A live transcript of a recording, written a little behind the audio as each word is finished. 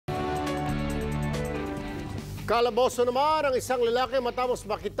Kalaboso naman ang isang lalaki matapos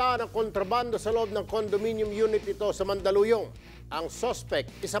makita ng kontrabando sa loob ng condominium unit ito sa Mandaluyong. Ang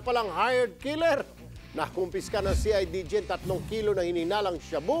suspect, isa palang hired killer. Nakumpiska ng CIDG 3 kilo ng hininalang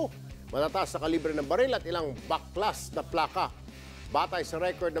shabu, matataas na kalibre ng baril at ilang baklas na plaka. Batay sa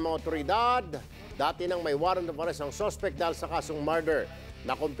record ng mga otoridad, dati nang may warrant of arrest ang suspect dahil sa kasong murder.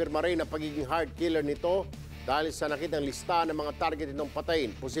 Nakumpirma rin ang pagiging hired killer nito dahil sa nakitang lista ng mga target itong patayin.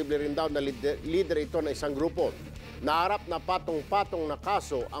 Posible rin daw na leader ito ng isang grupo. Naharap na patong-patong na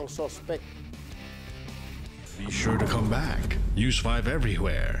kaso ang suspect. Be sure to come back. Use 5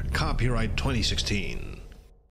 everywhere. Copyright 2016.